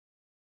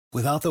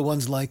Without the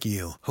ones like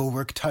you, who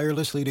work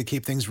tirelessly to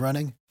keep things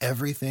running,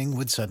 everything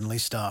would suddenly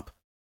stop.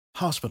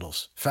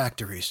 Hospitals,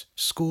 factories,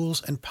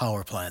 schools, and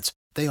power plants,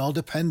 they all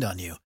depend on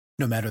you.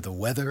 No matter the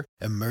weather,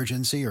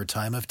 emergency, or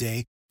time of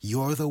day,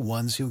 you're the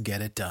ones who get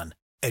it done.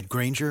 At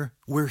Grainger,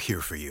 we're here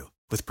for you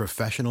with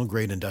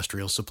professional-grade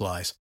industrial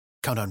supplies.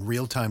 Count on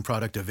real-time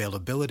product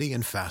availability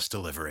and fast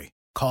delivery.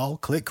 Call,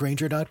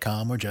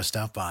 clickgrainger.com, or just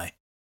stop by.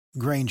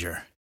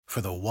 Grainger, for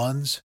the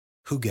ones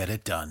who get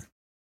it done.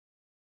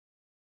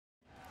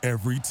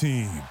 Every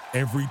team,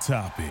 every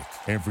topic,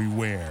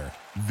 everywhere.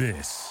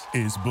 This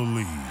is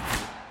Believe.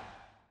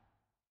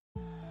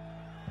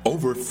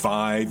 Over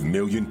 5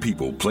 million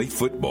people play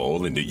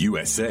football in the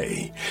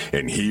USA,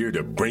 and here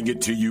to bring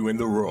it to you in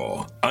the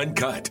raw,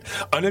 uncut,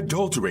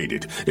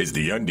 unadulterated is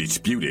the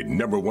undisputed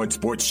 #1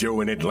 sports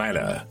show in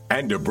Atlanta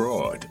and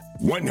abroad.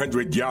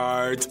 100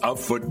 yards of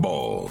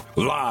football,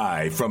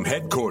 live from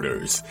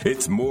headquarters.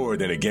 It's more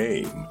than a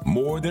game,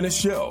 more than a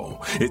show.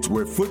 It's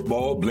where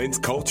football blends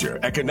culture,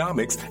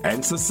 economics,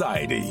 and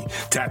society.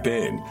 Tap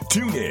in,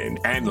 tune in,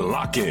 and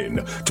lock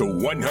in to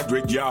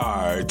 100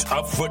 yards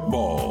of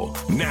football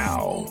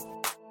now.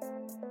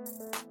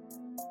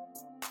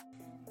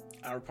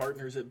 Our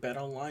partners at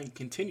BetOnline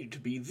continue to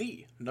be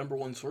the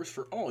 #1 source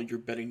for all your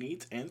betting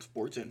needs and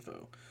sports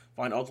info.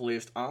 Find all the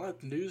latest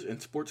odds, news,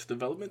 and sports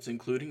developments,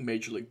 including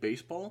Major League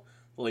Baseball,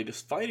 the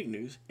latest fighting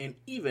news, and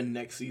even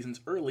next season's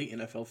early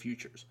NFL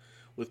futures.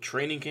 With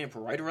training camp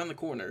right around the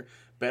corner,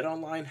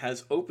 BetOnline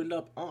has opened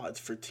up odds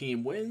for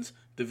team wins,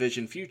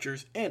 division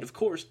futures, and, of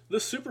course,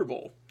 the Super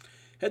Bowl.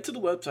 Head to the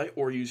website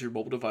or use your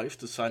mobile device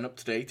to sign up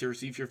today to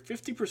receive your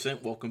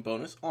 50% welcome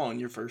bonus on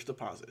your first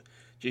deposit.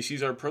 Just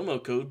use our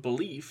promo code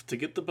BELIEVE to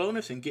get the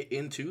bonus and get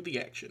into the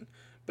action.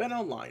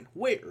 BetOnline,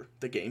 where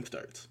the game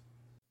starts.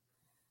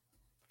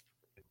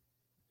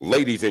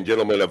 Ladies and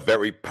gentlemen, a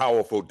very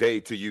powerful day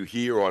to you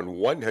here on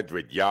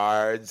 100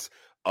 Yards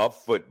of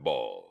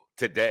Football.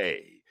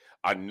 Today,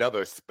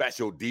 another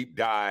special deep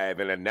dive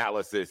and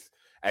analysis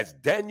as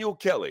Daniel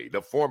Kelly,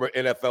 the former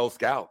NFL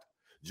scout,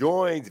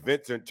 joins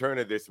Vincent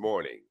Turner this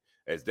morning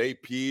as they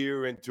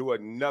peer into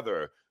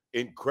another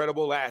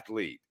incredible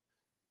athlete,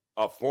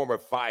 a former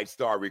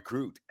 5-star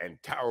recruit and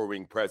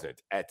towering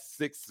presence at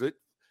 6'4"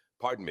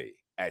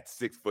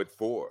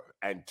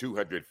 and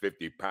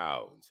 250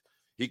 pounds.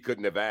 He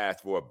couldn't have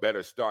asked for a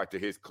better start to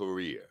his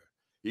career.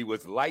 He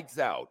was lights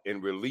out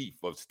in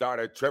relief of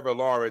starter Trevor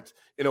Lawrence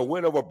in a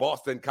win over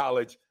Boston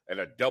College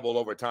and a double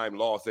overtime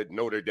loss at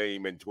Notre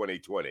Dame in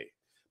 2020.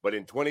 But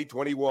in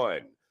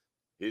 2021,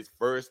 his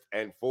first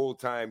and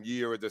full-time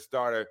year as a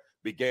starter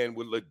began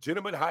with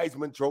legitimate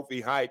Heisman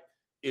Trophy hype.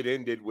 It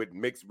ended with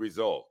mixed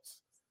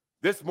results.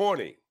 This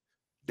morning,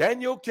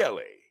 Daniel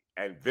Kelly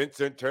and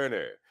Vincent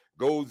Turner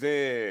goes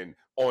in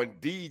on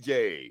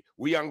DJ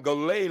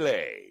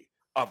Uiagalelei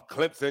of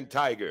Clemson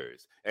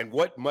Tigers, and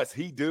what must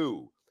he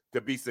do to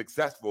be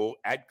successful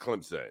at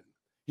Clemson?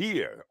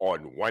 Here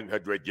on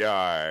 100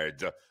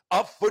 Yards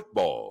of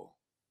Football.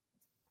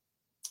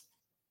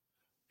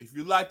 If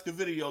you liked the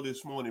video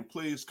this morning,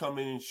 please come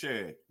in and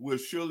share it. We'll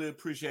surely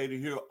appreciate it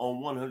here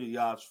on 100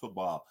 Yards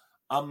Football.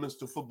 I'm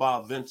Mr.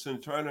 Football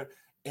Vincent Turner,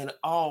 and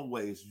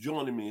always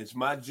joining me is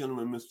my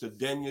gentleman, Mr.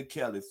 Daniel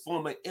Kelly,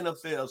 former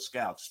NFL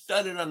scout,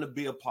 studied under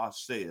Bill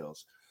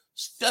Parcells,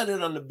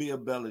 studied under Bill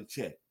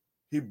Belichick.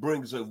 He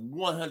brings a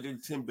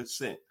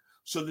 110%.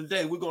 So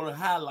today we're going to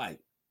highlight,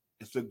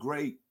 it's the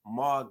great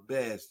Mark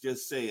Bass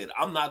just said,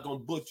 I'm not going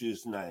to butcher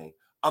his name.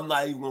 I'm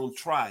not even going to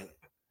try it.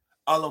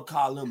 I'm going to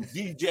call him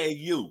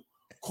DJU,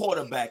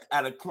 quarterback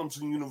out of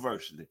Clemson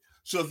University.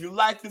 So if you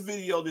like the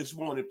video this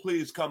morning,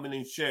 please come in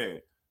and share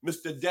it.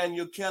 Mr.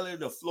 Daniel Kelly,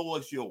 the floor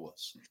is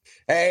yours.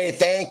 Hey,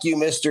 thank you,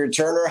 Mr.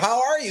 Turner.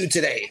 How are you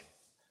today?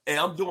 Hey,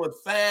 I'm doing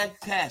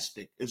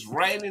fantastic. It's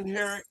raining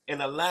here in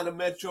Atlanta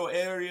metro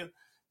area.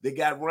 They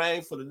got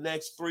rain for the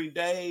next 3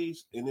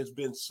 days, and it's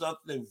been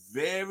something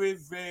very,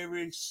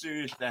 very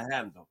serious to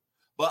handle.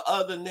 But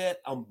other than that,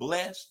 I'm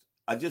blessed.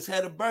 I just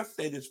had a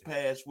birthday this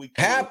past week.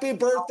 Happy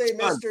birthday,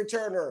 Mr.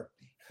 Turner.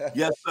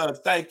 Yes, sir.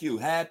 Thank you.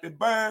 Happy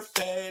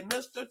birthday,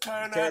 Mr.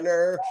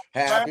 Turner.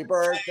 Happy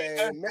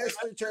birthday,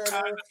 Mr.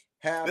 Turner.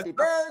 Happy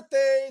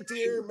birthday,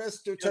 dear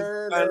Mr.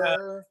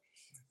 Turner.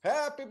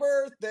 Happy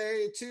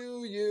birthday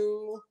to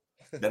you.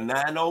 The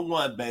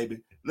 901,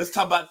 baby. Let's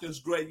talk about this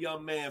great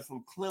young man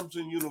from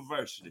Clemson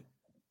University,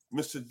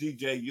 Mr.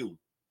 DJU.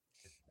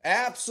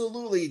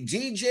 Absolutely.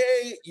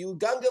 DJ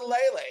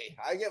Uiagalelei.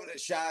 I give it a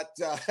shot.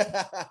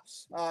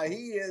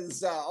 He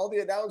is, all the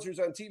announcers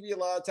on TV a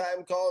lot of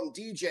time call him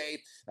DJ.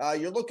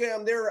 You're looking at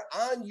him there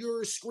on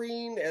your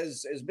screen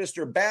as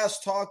Mr. Bass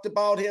talked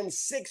about him.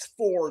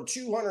 6'4",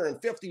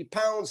 250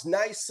 pounds,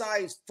 nice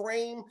sized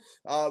frame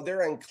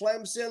there in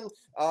Clemson.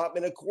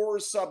 And of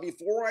course,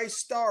 before I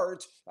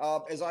start,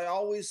 as I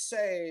always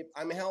say,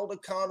 I'm held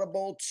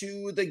accountable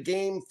to the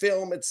game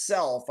film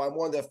itself. I'm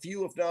one of the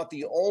few, if not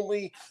the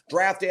only,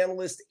 draft draft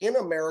analyst in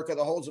America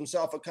that holds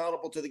himself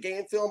accountable to the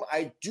game film.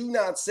 I do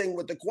not sing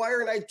with the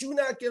choir, and I do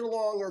not get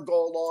along or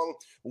go along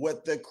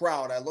with the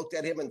crowd. I looked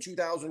at him in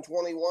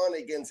 2021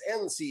 against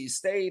NC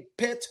State,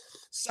 Pitt,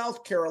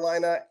 South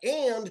Carolina,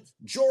 and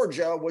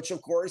Georgia, which,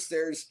 of course,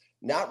 there's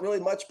not really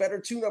much better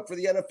tune-up for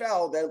the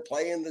NFL than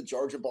playing the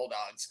Georgia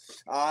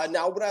Bulldogs.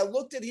 Now, when I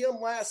looked at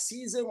him last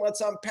season, let's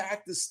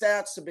unpack the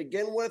stats to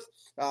begin with.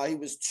 He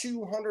was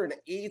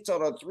 208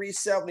 out of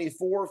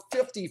 374,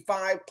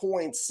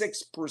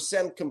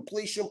 55.6%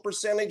 completion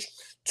percentage,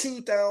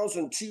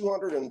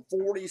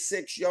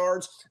 2,246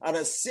 yards on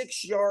a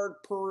 6-yard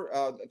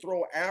per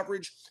throw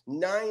average,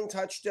 9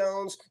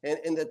 touchdowns,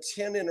 and the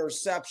 10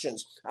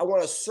 interceptions. I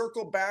want to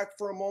circle back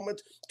for a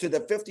moment to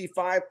the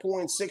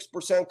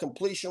 55.6%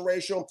 completion ratio.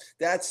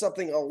 That's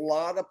something a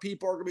lot of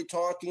people are going to be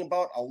talking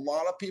about. A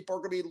lot of people are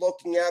going to be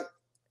looking at.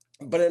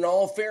 But in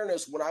all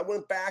fairness, when I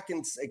went back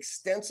and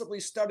extensively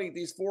studied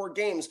these 4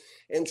 games,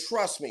 and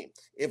trust me,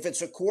 if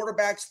it's a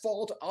quarterback's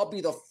fault, I'll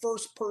be the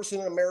first person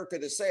in America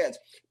to say it.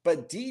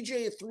 But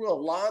DJ threw a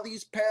lot of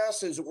these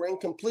passes that were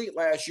incomplete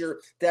last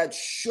year that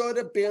should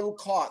have been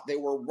caught. They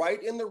were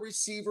right in the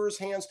receiver's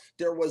hands.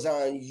 There was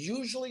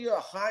unusually a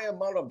high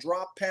amount of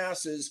drop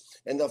passes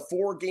in the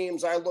 4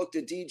 games I looked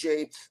at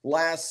DJ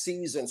last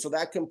season. So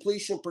that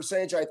completion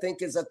percentage, I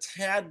think, is a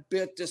tad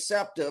bit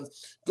deceptive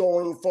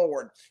going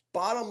forward.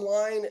 Bottom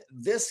line,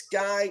 this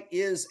guy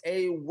is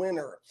a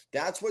winner.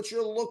 That's what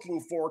you're looking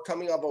for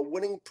coming out of a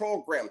winning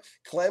program.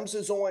 Clem's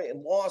has only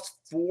lost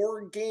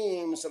 4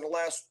 games in the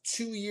last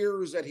 2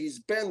 years that he's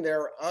been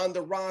there on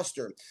the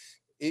roster.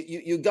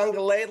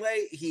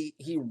 Uiagalelei,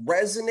 he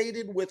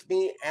resonated with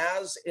me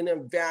as an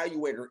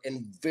evaluator,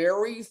 and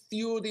very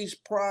few of these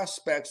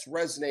prospects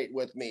resonate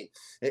with me.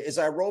 As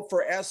I wrote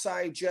for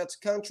SI Jets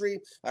Country,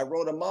 I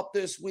wrote him up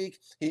this week.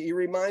 He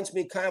reminds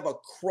me kind of a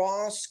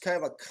cross, kind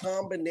of a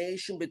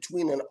combination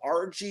between an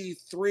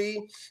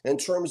RG3 in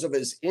terms of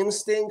his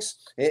instincts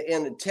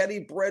and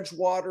Teddy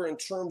Bridgewater in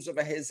terms of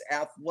his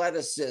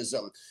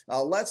athleticism.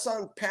 Let's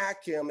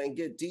unpack him and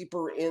get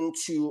deeper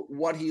into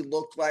what he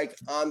looked like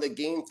on the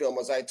game film,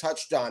 as I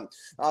touched on.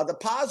 The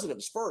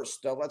positives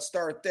first. Let's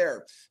start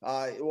there.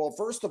 Well,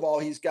 first of all,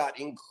 he's got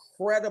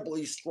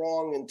incredibly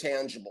strong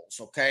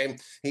intangibles, okay?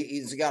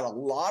 He's got a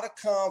lot of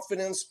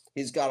confidence.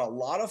 He's got a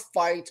lot of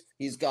fight.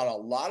 He's got a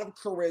lot of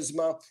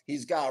charisma.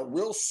 He's got a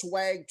real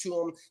swag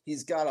to him.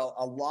 He's got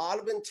a lot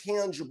of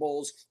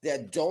intangibles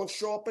that don't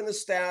show up in the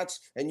stats.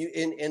 And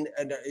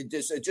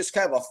it just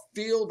kind of a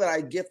feel that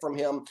I get from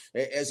him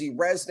as he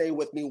resonated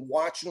with me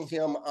watching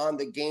him on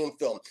the game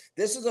film.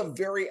 This is a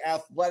very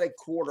athletic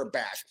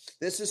quarterback.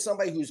 This is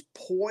somebody who's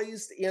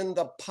poised in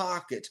the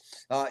pocket.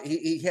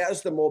 He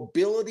has the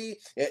mobility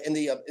and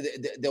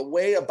the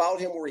way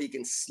about him where he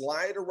can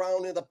slide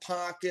around in the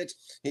pocket.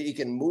 He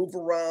can move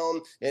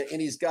around,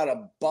 and he's got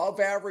above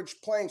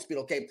average playing speed.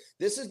 Okay,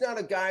 this is not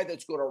a guy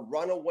that's going to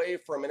run away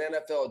from an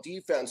NFL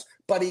defense,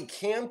 but he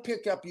can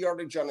pick up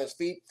yardage on his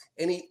feet,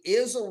 and he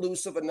is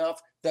elusive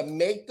enough to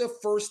make the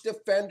first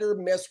defender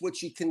miss, which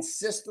he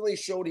consistently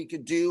showed he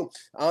could do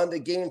on the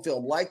game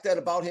film. Like that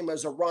about him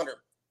as a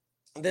runner.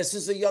 This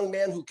is a young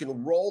man who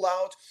can roll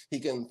out. He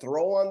can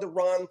throw on the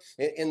run.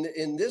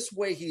 In this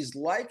way, he's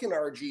like an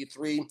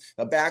RG3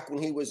 back when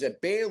he was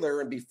at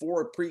Baylor and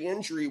before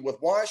pre-injury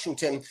with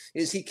Washington,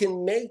 is he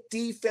can make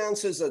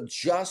defenses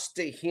adjust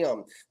to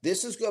him.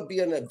 This is going to be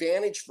an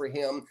advantage for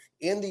him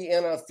in the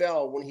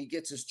NFL when he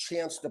gets his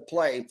chance to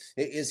play,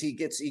 is he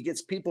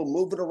gets people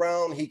moving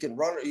around. He can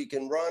run, he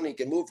can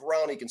move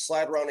around, he can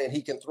slide around, and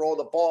he can throw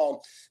the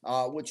ball,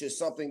 which is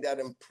something that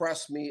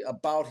impressed me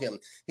about him.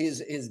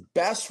 His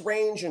best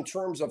range in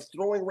terms of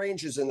throwing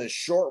range is in the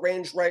short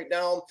range right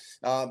now,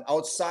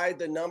 outside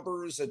the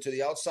numbers, to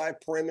the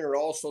outside perimeter,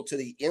 also to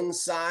the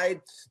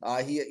inside.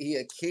 He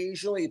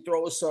occasionally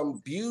throws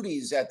some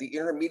beauties at the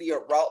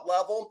intermediate route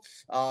level,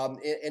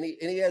 and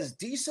he has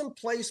decent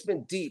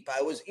placement deep.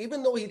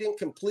 Even though he didn't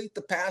complete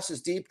the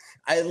passes deep,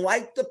 I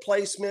like the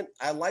placement.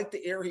 I like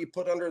the air he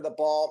put under the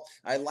ball.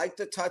 I like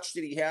the touch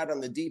that he had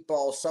on the deep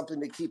ball, something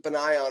to keep an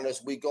eye on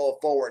as we go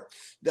forward.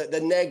 The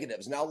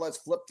negatives. Now let's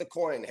flip the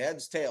coin,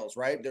 heads, tails,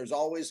 right? There's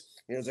always,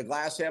 there's a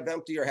glass half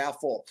empty or half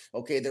full.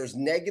 Okay, there's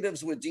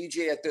negatives with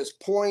DJ at this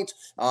point.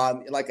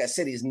 Like I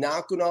said, he's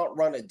not going to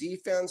outrun a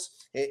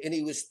defense, and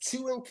he was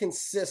too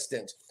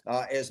inconsistent.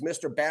 As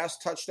Mr. Bass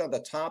touched on the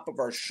top of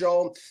our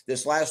show,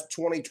 this last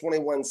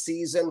 2021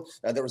 season,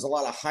 there was a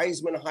lot of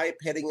Heisman hype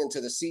heading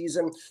into the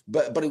season,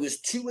 but he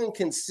was too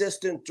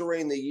inconsistent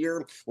during the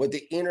year with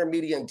the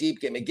intermediate and deep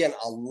game. Again,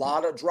 a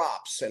lot of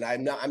drops, and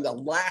I'm the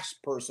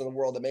last person in the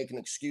world to make an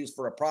excuse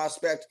for a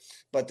prospect,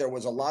 but there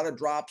was a lot of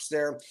drops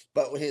there.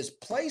 But his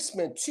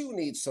placement too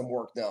needs some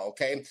work now,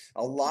 okay?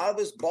 A lot of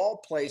his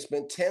ball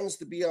placement tends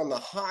to be on the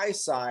high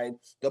side.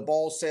 The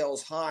ball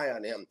sails high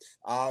on him.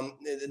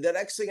 The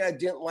next thing I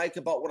didn't like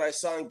about what I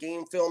saw in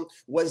game film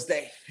was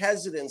the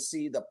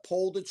hesitancy to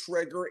pull the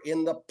trigger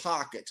in the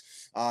pocket.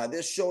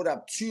 This showed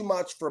up too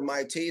much for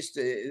my taste.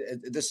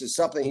 This is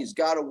something he's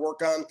got to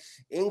work on.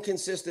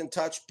 Inconsistent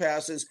touch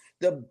passes,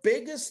 The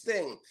biggest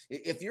thing,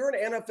 if you're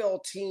an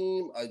NFL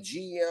team, a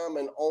GM,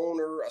 an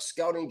owner, a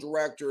scouting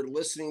director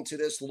listening to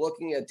this,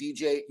 looking at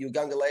DJ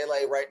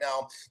Uiagalelei right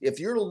now, if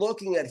you're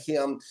looking at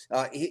him,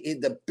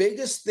 the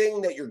biggest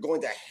thing that you're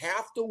going to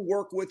have to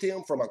work with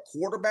him from a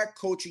quarterback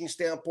coaching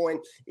standpoint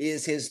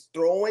is his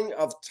throwing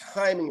of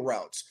timing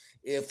routes.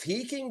 If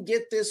he can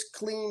get this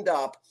cleaned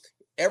up,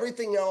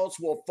 everything else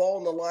will fall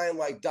in the line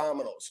like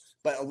dominoes.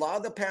 But a lot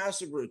of the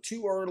passes were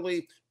too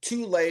early,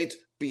 too late,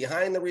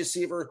 behind the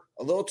receiver,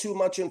 a little too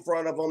much in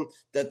front of him.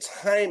 The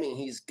timing,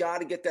 he's got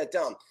to get that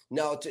down.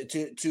 Now,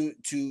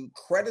 to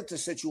credit the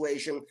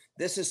situation,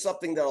 this is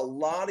something that a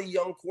lot of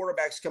young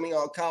quarterbacks coming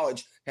out of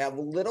college have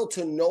little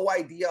to no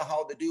idea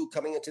how to do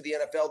coming into the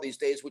NFL these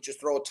days, which is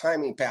throw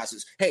timing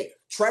passes. Hey,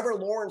 Trevor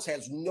Lawrence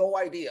has no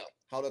idea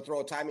how to throw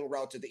a timing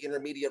route to the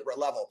intermediate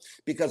level,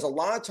 because a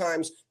lot of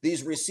times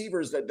these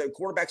receivers, the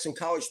quarterbacks in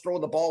college throw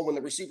the ball when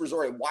the receivers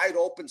are wide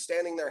open,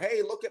 standing there.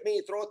 Hey, look at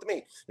me, throw it to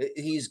me.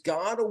 He's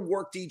got to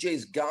work,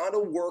 DJ's got to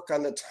work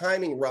on the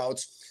timing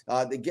routes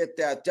to get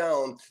that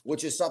down,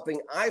 which is something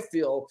I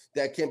feel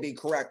that can be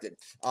corrected.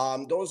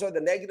 Those are the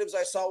negatives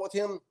I saw with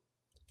him.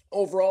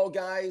 Overall,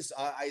 guys,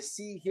 I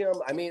see him.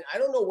 I mean, I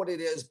don't know what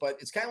it is, but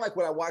it's kind of like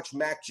when I watched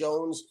Mac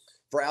Jones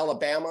for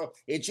Alabama.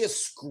 It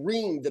just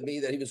screamed to me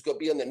that he was going to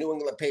be in the New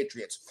England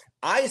Patriots.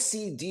 I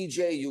see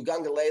DJ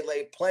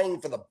Uiagalelei playing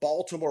for the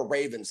Baltimore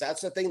Ravens.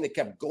 That's the thing that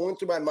kept going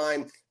through my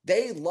mind.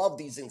 They love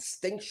these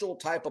instinctual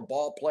type of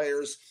ball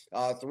players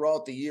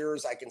throughout the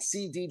years. I can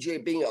see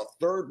DJ being a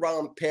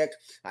third-round pick.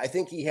 I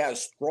think he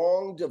has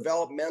strong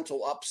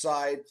developmental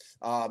upside,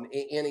 and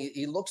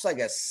he looks like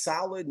a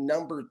solid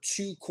number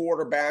 2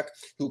 quarterback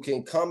who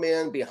can come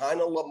in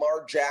behind a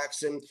Lamar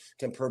Jackson,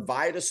 can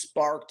provide a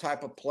spark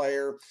type of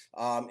player.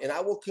 And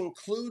I will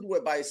conclude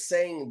by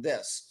saying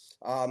this.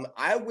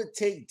 I would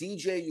take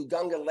DJ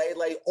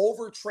Uiagalelei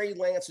over Trey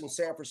Lance in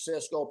San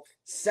Francisco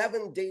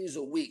 7 days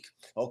a week,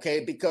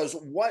 okay? Because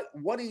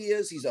what he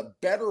is, he's a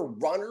better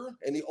runner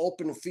in the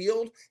open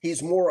field.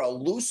 He's more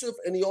elusive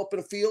in the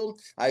open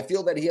field. I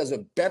feel that he has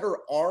a better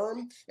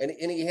arm, and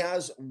he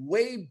has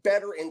way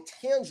better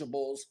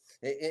intangibles.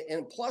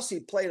 And plus, he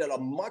played at a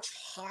much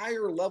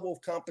higher level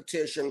of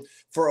competition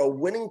for a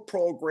winning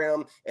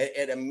program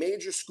at a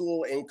major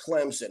school in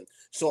Clemson.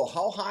 So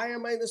how high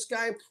am I in this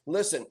guy?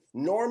 Listen,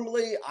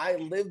 normally I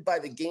live by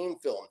the game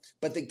film,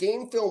 but the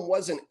game film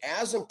wasn't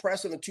as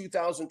impressive in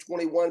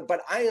 2021,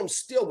 but I am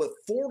still, with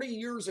 40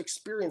 years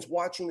experience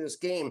watching this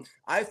game,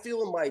 I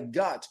feel in my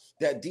gut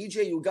that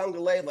DJ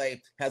Uiagalelei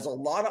has a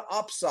lot of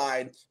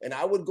upside, and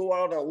I would go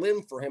out on a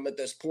limb for him at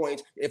this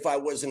point if I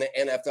was in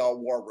an NFL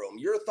war room.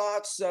 Your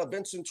thoughts,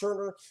 Vincent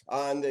Turner,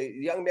 on the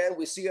young man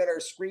we see on our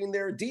screen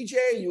there, DJ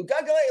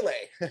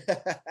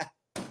Uiagalelei?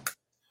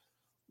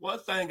 One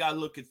thing I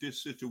look at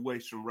this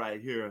situation right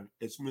here,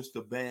 as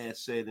Mr.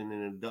 Bass said in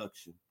an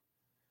introduction.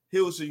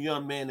 Here was a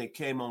young man that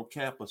came on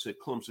campus at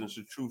Clemson as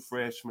a true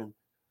freshman.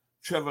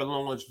 Trevor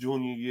Lawrence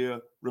junior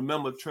year.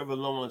 Remember, Trevor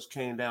Lawrence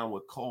came down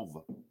with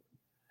COVID.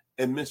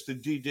 And Mr.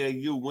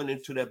 DJU went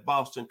into that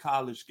Boston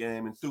College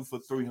game and threw for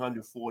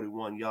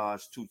 341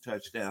 yards, 2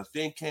 touchdowns.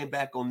 Then came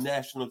back on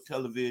national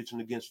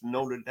television against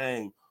Notre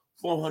Dame,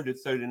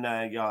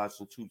 439 yards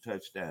and 2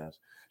 touchdowns.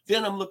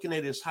 Then I'm looking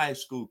at his high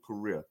school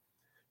career.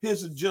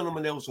 Here's a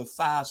gentleman that was a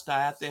 5-star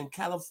out there in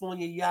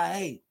California,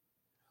 YA.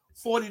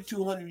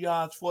 4,200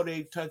 yards,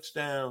 48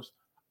 touchdowns,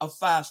 a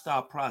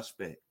 5-star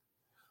prospect.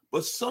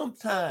 But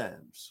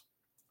sometimes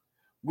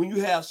when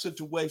you have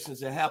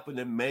situations that happen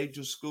in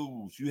major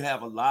schools, you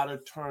have a lot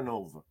of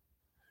turnover.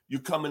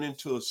 You're coming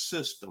into a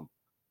system.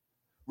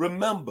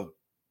 Remember,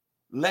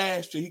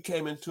 last year he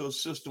came into a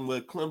system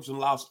where Clemson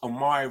lost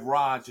Amari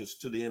Rodgers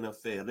to the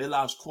NFL. They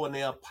lost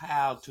Cornell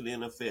Powell to the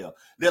NFL.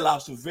 They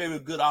lost a very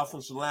good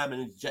offensive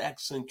lineman,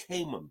 Jackson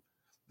Kamen,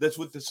 that's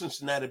with the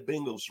Cincinnati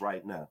Bengals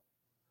right now.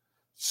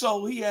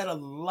 So he had a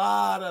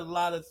lot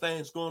of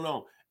things going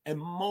on. And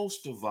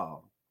most of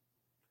all,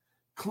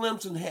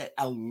 Clemson had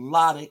a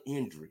lot of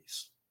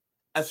injuries,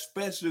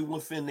 especially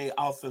within their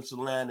offensive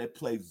line that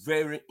played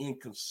very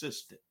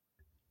inconsistent.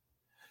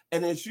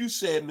 And as you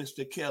said,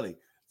 Mr. Kelly,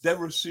 their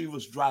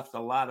receivers dropped a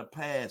lot of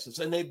passes.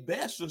 And their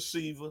best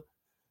receiver,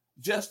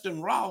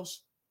 Justin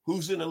Ross,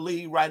 who's in the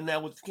league right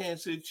now with the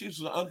Kansas City Chiefs,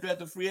 was an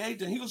undrafted free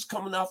agent. He was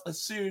coming off a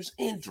serious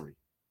injury.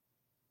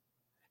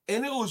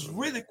 And it was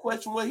really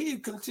questionable whether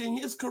he'd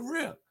continue his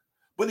career.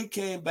 But he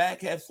came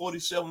back, had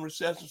 47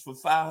 receptions for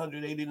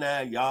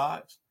 589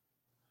 yards.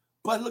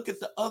 But look at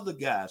the other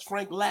guys.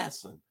 Frank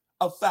Lasson,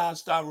 a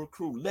 5-star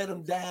recruit, let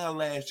him down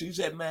last year. He's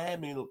at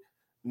Miami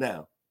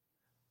now.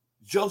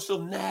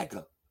 Joseph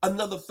Naga,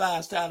 another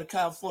 5-star out of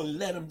California,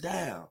 let him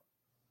down.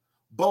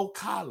 Bo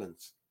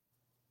Collins,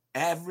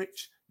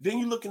 average. Then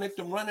you're looking at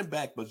the running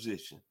back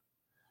position.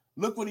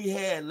 Look what he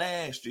had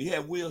last year. He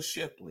had Will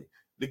Shipley.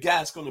 The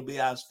guy's going to be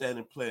an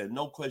outstanding player,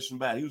 no question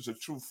about it. He was a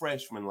true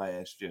freshman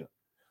last year.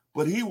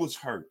 But he was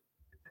hurt.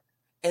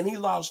 And he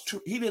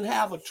didn't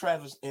have a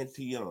Travis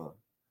Etienne.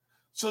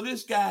 So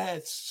this guy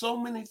had so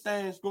many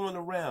things going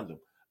around him.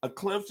 A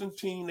Clemson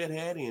team that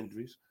had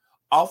injuries.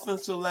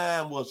 Offensive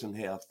line wasn't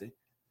healthy.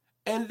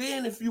 And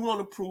then if you want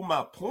to prove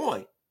my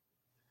point,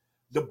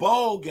 the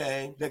bowl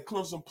game that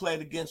Clemson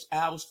played against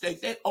Iowa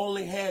State, they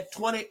only had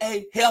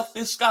 28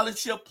 healthy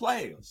scholarship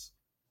players.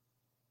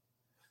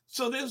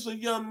 So there's a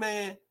young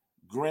man,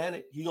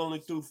 granted, he only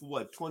threw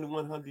for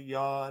 2,100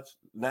 yards,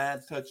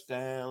 9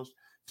 touchdowns,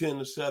 10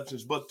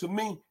 interceptions. But to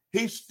me,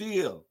 he's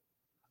still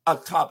a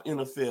top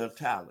NFL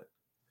talent.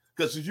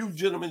 Because as you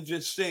gentlemen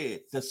just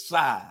said, the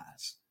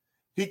size.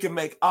 He can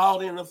make all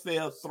the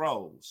NFL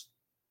throws.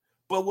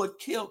 But what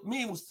killed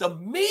me was the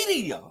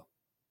media.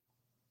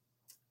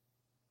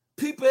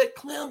 People at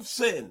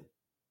Clemson,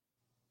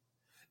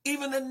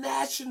 even the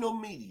national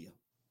media.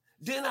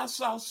 Then I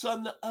saw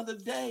something the other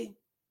day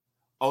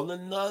on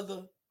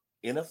another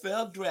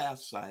NFL draft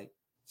site,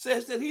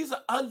 says that he's an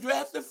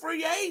undrafted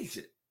free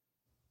agent.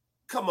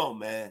 Come on,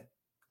 man.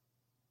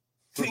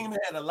 Team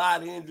had a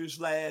lot of injuries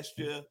last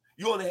year.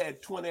 You only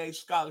had 28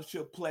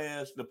 scholarship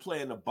players to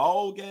play in the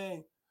bowl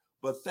game.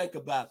 But think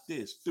about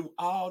this. Through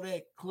all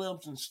that,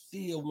 Clemson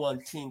still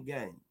won 10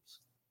 games.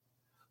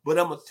 But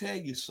I'm going to tell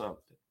you something.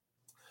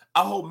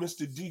 I hope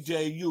Mr.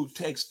 DJU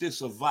takes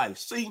this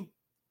advice. See,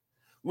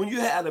 when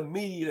you have a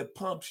media that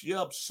pumps you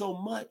up so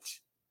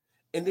much,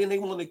 and then they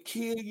want to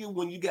kill you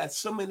when you got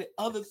so many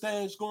other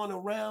things going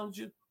around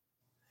you,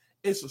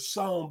 it's a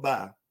song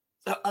by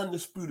The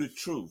Undisputed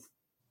Truth.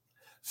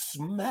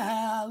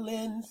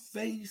 Smiling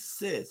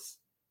faces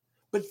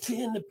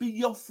pretend to be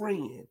your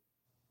friend.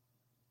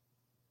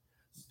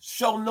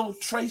 Show no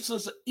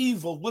traces of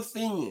evil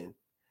within.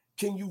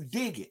 Can you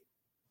dig it?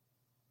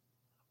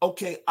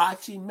 Okay,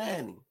 Archie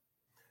Manning,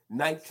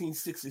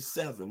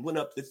 1967, went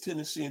up to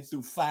Tennessee and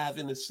threw 5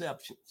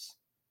 interceptions.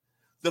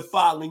 The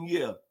following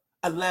year,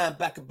 a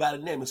linebacker by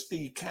the name of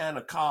Steve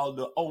Canner called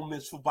the Ole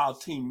Miss football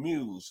team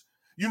Muse.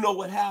 You know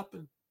what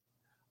happened?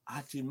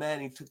 Archie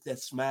Manning took that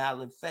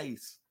smiling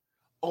face.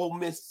 Ole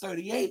Miss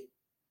 38,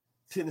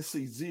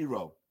 Tennessee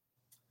 0.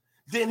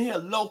 Then here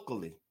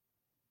locally,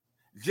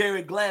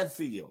 Jerry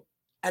Glanfield.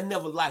 I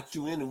never liked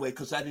you anyway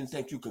because I didn't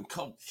think you can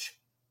coach.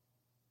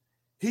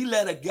 He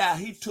let a guy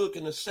he took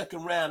in the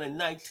second round in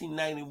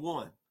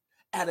 1991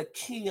 out of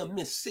Kia,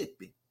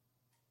 Mississippi,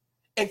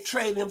 and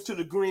trade him to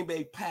the Green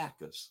Bay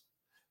Packers.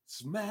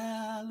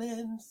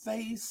 Smiling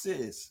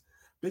faces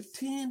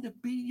pretend to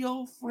be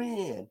your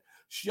friend.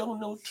 Show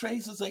no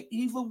traces of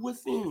evil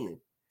within.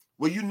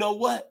 Well, you know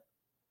what?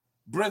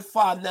 Brett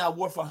Favre now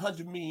worth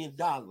 $100 million.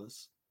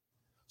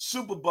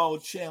 Super Bowl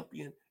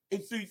champion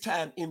and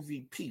 3-time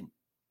MVP.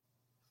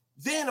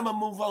 Then I'm going to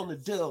move on to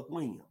Doug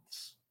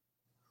Williams.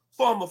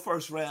 Former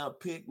first-round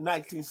pick,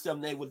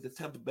 1978 with the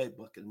Tampa Bay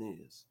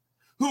Buccaneers.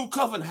 Who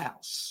covered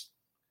house.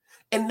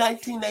 In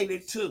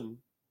 1982,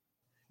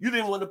 you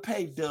didn't want to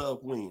pay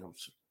Doug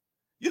Williams.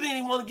 You didn't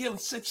even want to give him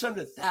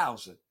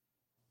 $600,000.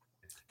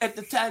 At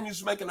the time, he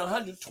was making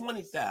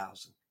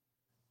 $120,000.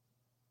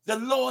 The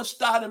lowest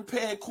starting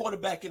paying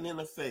quarterback in the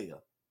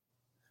NFL.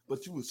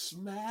 But you were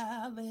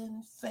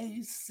smiling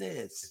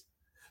faces,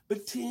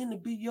 pretend to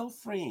be your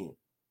friend.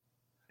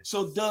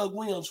 So Doug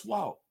Williams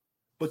walked.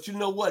 But you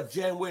know what?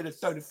 January the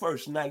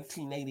 31st,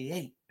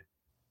 1988.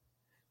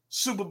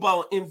 Super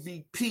Bowl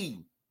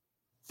MVP,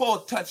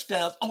 4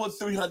 touchdowns, over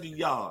 300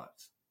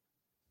 yards.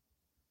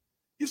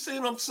 You see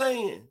what I'm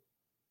saying?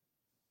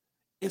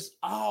 It's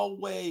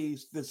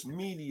always this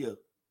media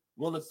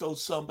want to throw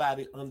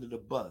somebody under the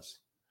bus.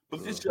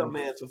 But this young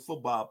man's a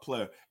football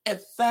player. And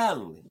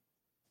finally,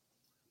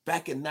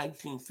 back in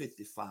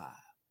 1955,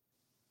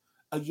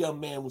 a young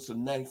man was a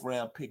 9th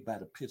round pick by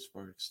the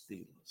Pittsburgh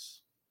Steelers.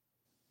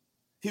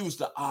 He was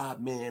the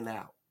odd man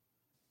out.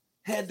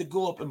 Had to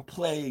go up and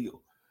play,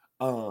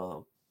 I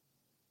want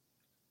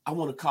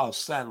to call it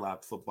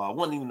Sandlot football. It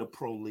wasn't even a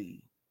pro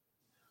league.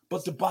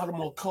 But the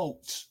Baltimore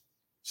Colts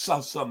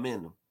saw something in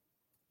him.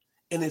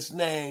 And his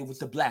name with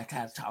the Black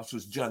Hat House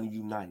was Johnny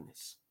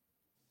Unitas.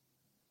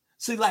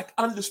 See, like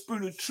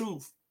Undisputed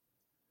Truth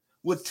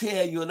would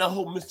tell you, and I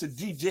hope Mr.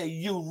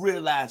 DJU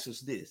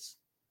realizes this.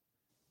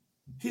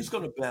 He's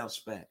going to bounce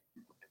back.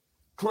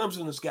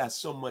 Clemson has got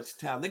so much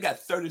talent. They got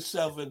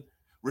 37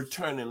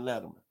 returning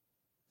lettermen.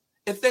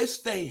 If they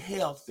stay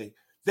healthy,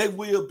 they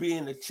will be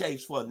in the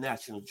chase for a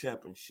national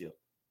championship.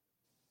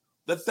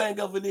 The thing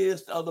of it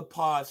is, the other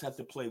parts have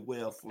to play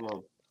well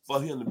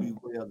for him to be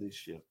well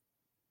this year.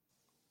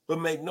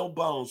 But make no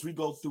bones, we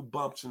go through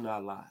bumps in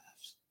our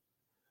lives.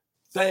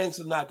 Things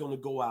are not going to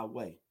go our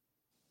way.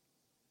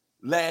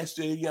 Last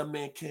year, a young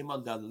man came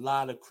under a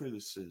lot of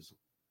criticism,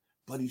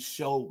 but he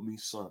showed me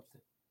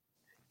something.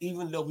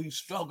 Even though he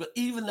struggled,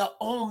 even the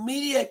own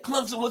media at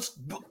Clemson was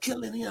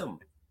killing him.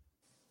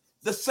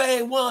 The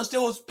same ones that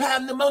was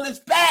patting him on his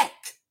back.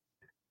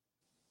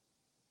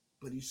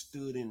 But he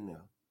stood in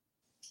there.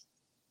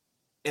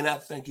 And I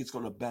think he's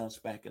going to bounce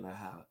back in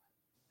a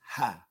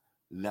high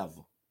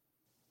level.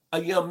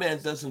 A young man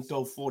doesn't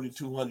throw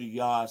 4,200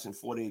 yards and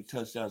 48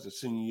 touchdowns a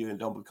senior year and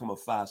don't become a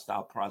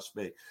 5-star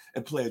prospect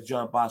and play at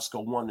John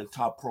Bosco, one of the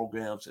top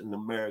programs in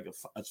America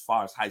as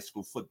far as high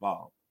school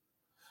football.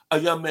 A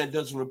young man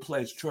doesn't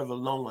replace Trevor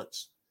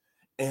Lawrence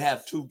and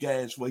have 2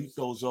 games where he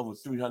throws over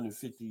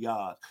 350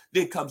 yards.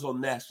 Then comes on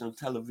national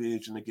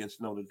television against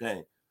Notre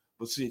Dame.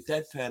 But see, at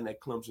that time, that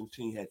Clemson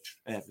team had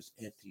Travis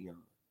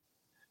Etienne.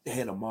 They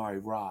had Amari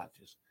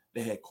Rogers.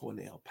 They had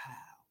Cornell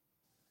Powell.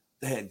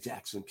 They had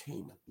Jackson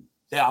Keenan.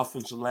 Their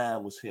offensive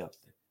line was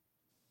healthy.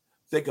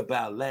 Think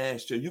about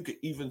last year. You could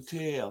even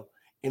tell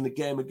in the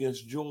game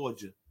against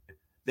Georgia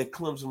that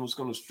Clemson was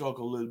going to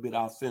struggle a little bit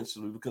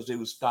offensively because they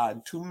were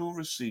starting 2 new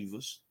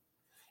receivers,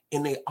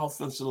 and their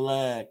offensive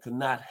line could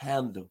not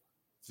handle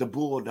the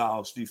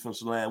Bulldogs'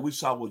 defensive line. We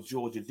saw what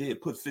Georgia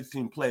did, put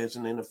 15 players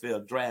in the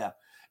NFL draft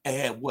and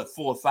had, 4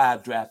 or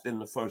 5 drafted in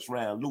the first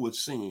round.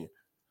 Lewis Sin,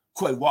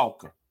 Quay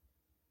Walker,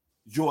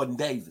 Jordan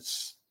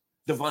Davis,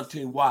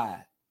 Devontae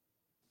Wyatt.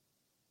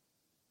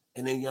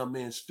 And that young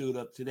man stood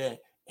up to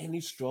that, and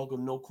he struggled,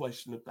 no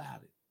question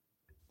about it.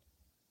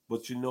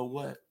 But you know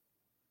what?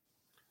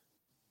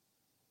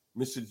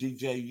 Mr.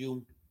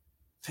 DJU,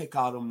 take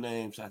all them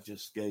names I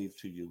just gave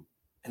to you,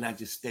 and I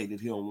just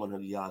stated here on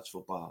 100 Yards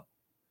Football.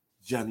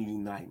 Johnny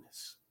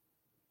Unitas,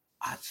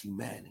 Archie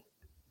Manning,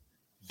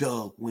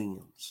 Doug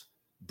Williams,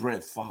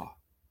 Brent Favre.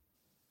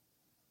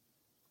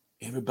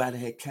 Everybody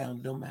had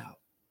counted them out.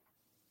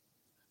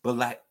 But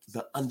like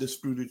the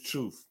undisputed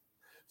truth,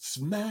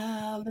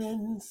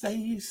 smiling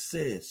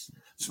faces,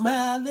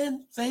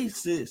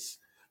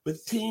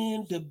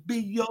 pretend to be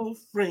your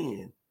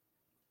friend,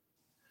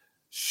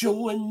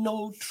 showing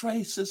no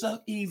traces of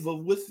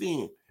evil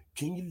within.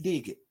 Can you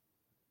dig it?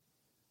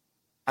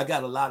 I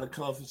got a lot of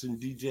confidence in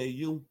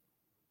DJU.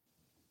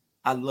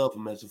 I love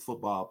him as a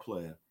football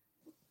player.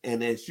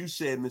 And as you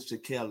said,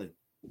 Mr. Kelly,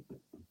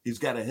 he's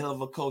got a hell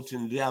of a coach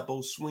in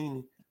Dabo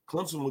Swinney.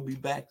 Clemson will be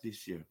back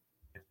this year.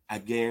 I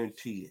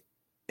guarantee it.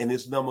 And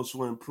his numbers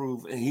will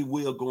improve, and he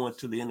will go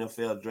into the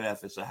NFL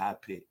draft as a high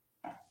pick.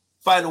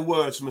 Final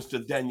words,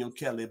 Mr. Daniel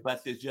Kelly,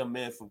 about this young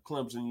man from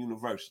Clemson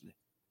University.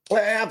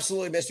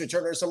 Absolutely, Mr.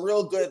 Turner. Some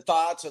real good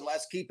thoughts, and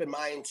let's keep in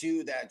mind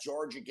too that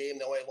Georgia game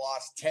they only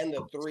lost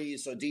 10-3,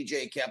 so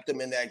DJ kept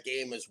them in that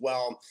game as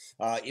well,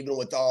 even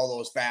with all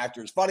those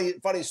factors. Funny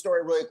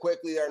story, really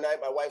quickly. The other night,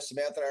 my wife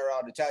Samantha and I were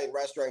at an Italian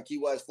restaurant in Key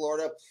West,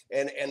 Florida,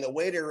 and the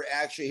waiter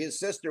actually his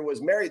sister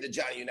was married to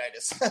Johnny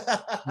Unitas.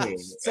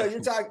 So you're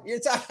talking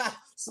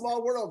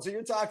small world. So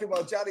you're talking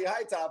about Johnny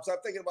Hightops. I'm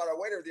thinking about our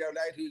waiter the other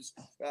night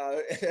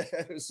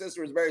whose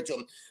sister was married to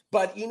him.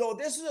 But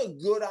this is a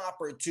good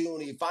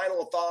opportunity.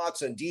 Final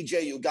thoughts on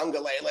DJ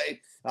Uiagalelei.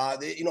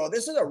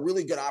 This is a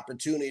really good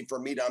opportunity for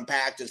me to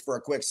unpack this for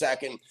a quick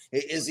second.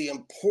 Is the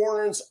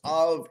importance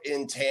of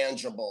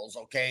intangibles,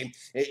 okay?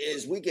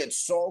 Is we get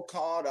so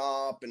caught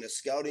up in the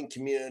scouting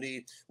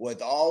community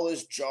with all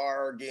this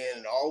jargon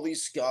and all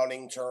these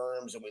scouting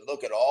terms, and we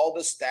look at all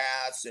the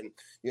stats and,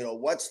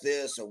 what's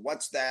this and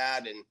what's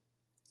that, and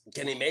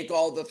can he make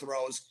all the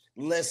throws?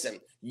 Listen,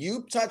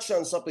 you touched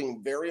on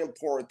something very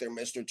important there,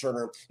 Mr.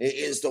 Turner. It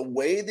is the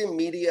way the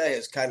media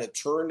has kind of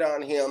turned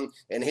on him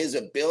and his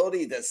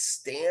ability to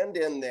stand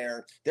in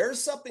there.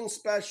 There's something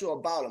special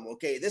about him,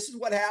 okay? This is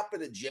what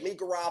happened to Jimmy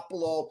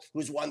Garoppolo,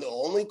 who's one of the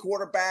only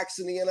quarterbacks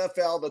in the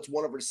NFL that's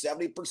won over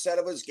 70%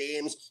 of his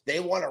games. They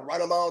want to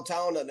run him out of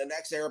town on the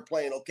next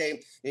airplane,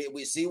 okay?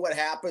 We see what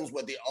happens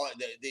with the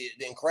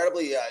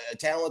incredibly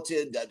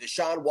talented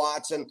Deshaun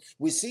Watson.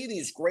 We see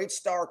these great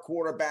star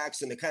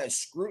quarterbacks and the kind of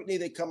scrutiny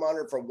they come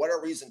under for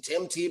whatever reason.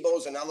 Tim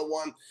Tebow's another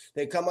one.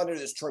 They come under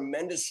this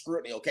tremendous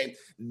scrutiny. Okay,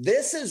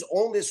 this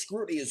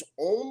scrutiny is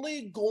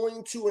only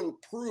going to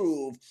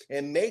improve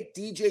and make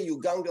DJ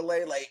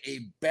Uiagalelei a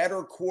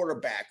better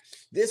quarterback.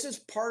 This is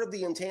part of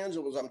the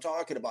intangibles I'm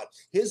talking about.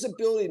 His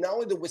ability not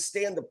only to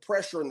withstand the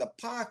pressure in the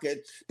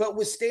pocket, but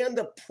withstand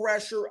the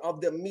pressure of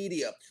the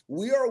media.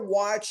 We are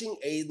watching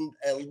a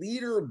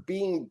leader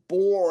being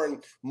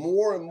born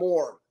more and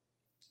more.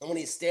 And when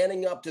he's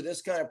standing up to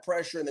this kind of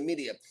pressure in the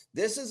media,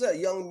 this is a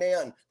young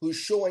man who's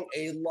showing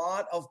a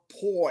lot of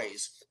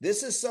poise.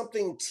 This is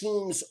something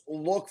teams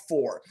look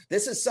for.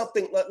 This is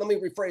something, let me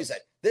rephrase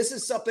that. This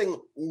is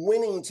something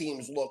winning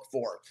teams look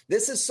for.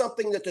 This is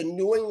something that the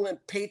New England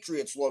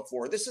Patriots look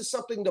for. This is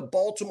something the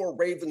Baltimore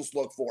Ravens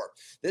look for.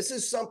 This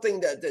is something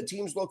that the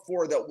teams look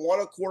for that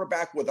want a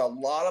quarterback with a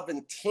lot of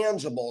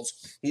intangibles.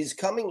 He's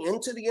coming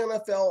into the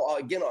NFL,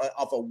 again,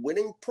 off a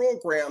winning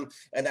program,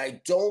 and I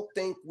don't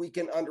think we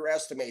can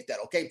underestimate that,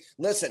 okay?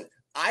 Listen,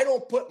 I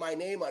don't put my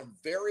name on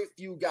very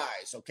few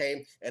guys,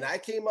 okay? And I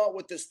came out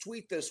with this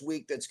tweet this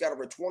week that's got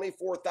over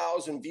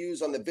 24,000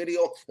 views on the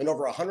video and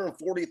over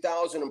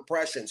 140,000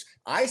 impressions.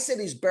 I said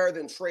he's better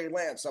than Trey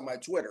Lance on my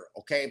Twitter,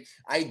 okay?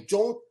 I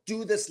don't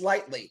do this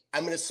lightly.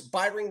 I'm an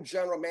aspiring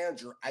general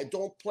manager. I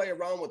don't play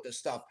around with this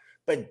stuff.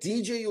 But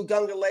DJ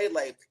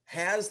Uiagalelei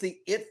has the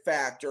it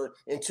factor,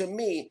 and to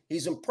me,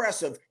 he's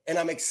impressive, and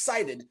I'm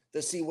excited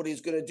to see what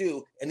he's going to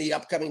do in the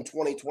upcoming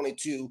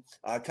 2022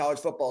 college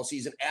football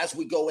season as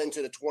we go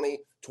into the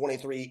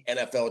 2023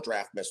 NFL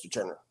Draft, Mr.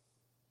 Turner.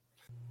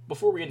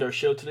 Before we end our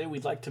show today,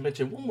 we'd like to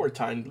mention one more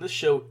time this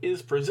show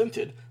is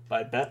presented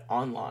by Bet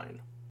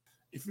Online.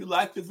 If you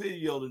like the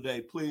video today,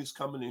 please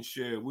come in and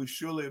share. We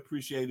surely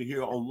appreciate it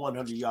here on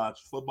 100 Yards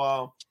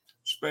Football.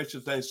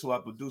 Special thanks to our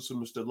producer,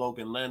 Mr.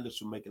 Logan Landis,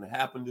 for making it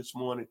happen this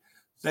morning.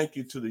 Thank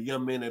you to the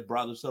young man that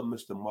brought us up,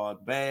 Mr.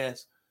 Mark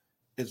Bass.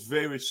 It's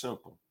very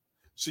simple.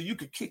 So you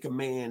could kick a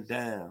man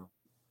down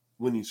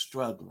when he's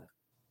struggling.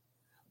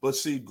 But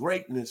see,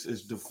 greatness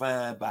is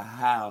defined by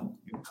how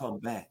you come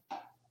back.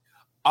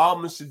 All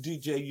Mr.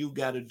 DJ you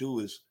got to do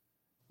is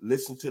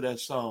listen to that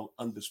song,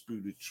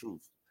 Undisputed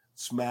Truth.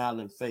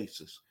 Smiling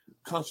faces.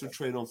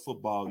 Concentrate on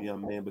football,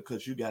 young man,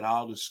 because you got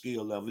all the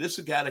skill level. This is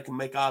a guy that can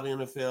make all the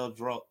NFL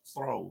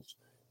throws.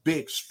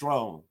 Big,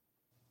 strong.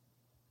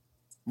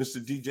 Mr.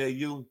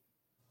 DJU,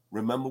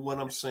 remember what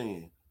I'm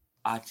saying.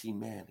 Archie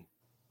Manning,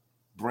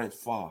 Brent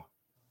Favre,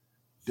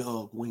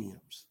 Doug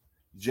Williams,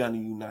 Johnny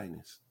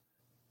Unitas.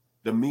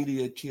 The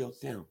media killed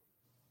them,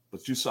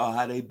 but you saw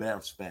how they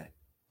bounced back.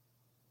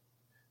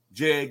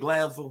 Jerry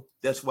Glanville,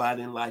 that's why I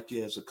didn't like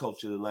you as a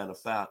coach of the Atlanta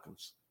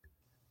Falcons.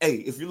 Hey,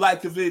 if you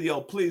like the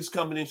video, please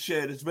come in and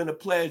share it. It's been a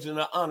pleasure and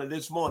an honor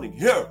this morning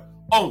here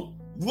on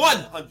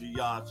 100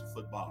 Yards of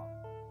Football.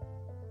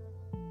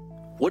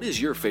 What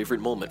is your favorite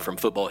moment from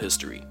football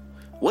history?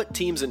 What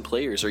teams and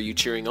players are you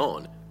cheering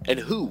on? And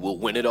who will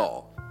win it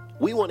all?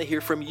 We want to hear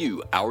from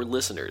you, our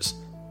listeners.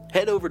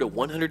 Head over to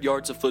 100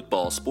 Yards of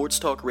Football Sports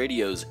Talk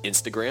Radio's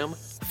Instagram,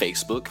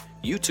 Facebook,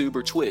 YouTube,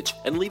 or Twitch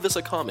and leave us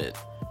a comment.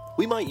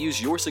 We might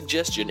use your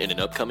suggestion in an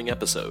upcoming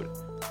episode.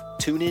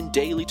 Tune in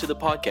daily to the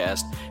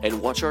podcast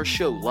and watch our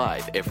show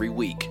live every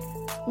week.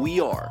 We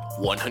are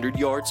 100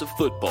 Yards of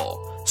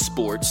Football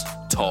Sports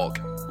Talk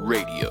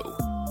Radio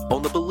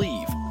on the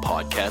Believe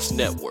Podcast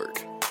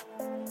Network.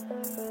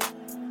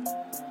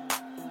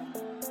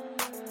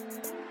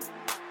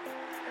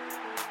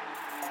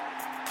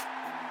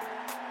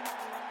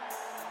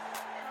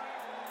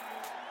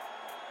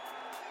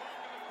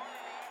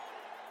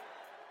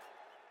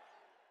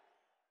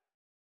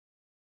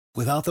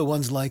 Without the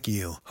ones like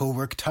you, who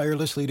work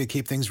tirelessly to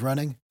keep things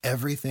running,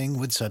 everything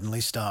would suddenly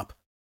stop.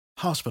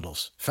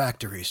 Hospitals,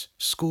 factories,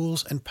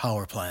 schools, and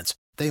power plants,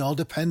 they all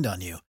depend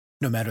on you.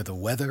 No matter the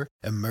weather,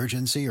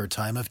 emergency, or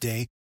time of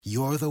day,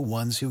 you're the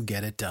ones who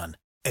get it done.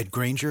 At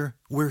Grainger,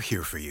 we're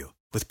here for you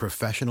with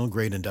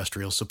professional-grade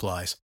industrial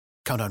supplies.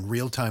 Count on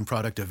real-time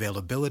product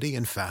availability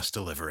and fast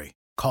delivery.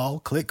 Call,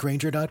 click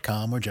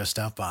Grainger.com, or just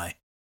stop by.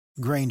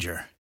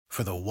 Grainger,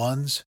 for the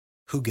ones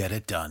who get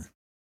it done.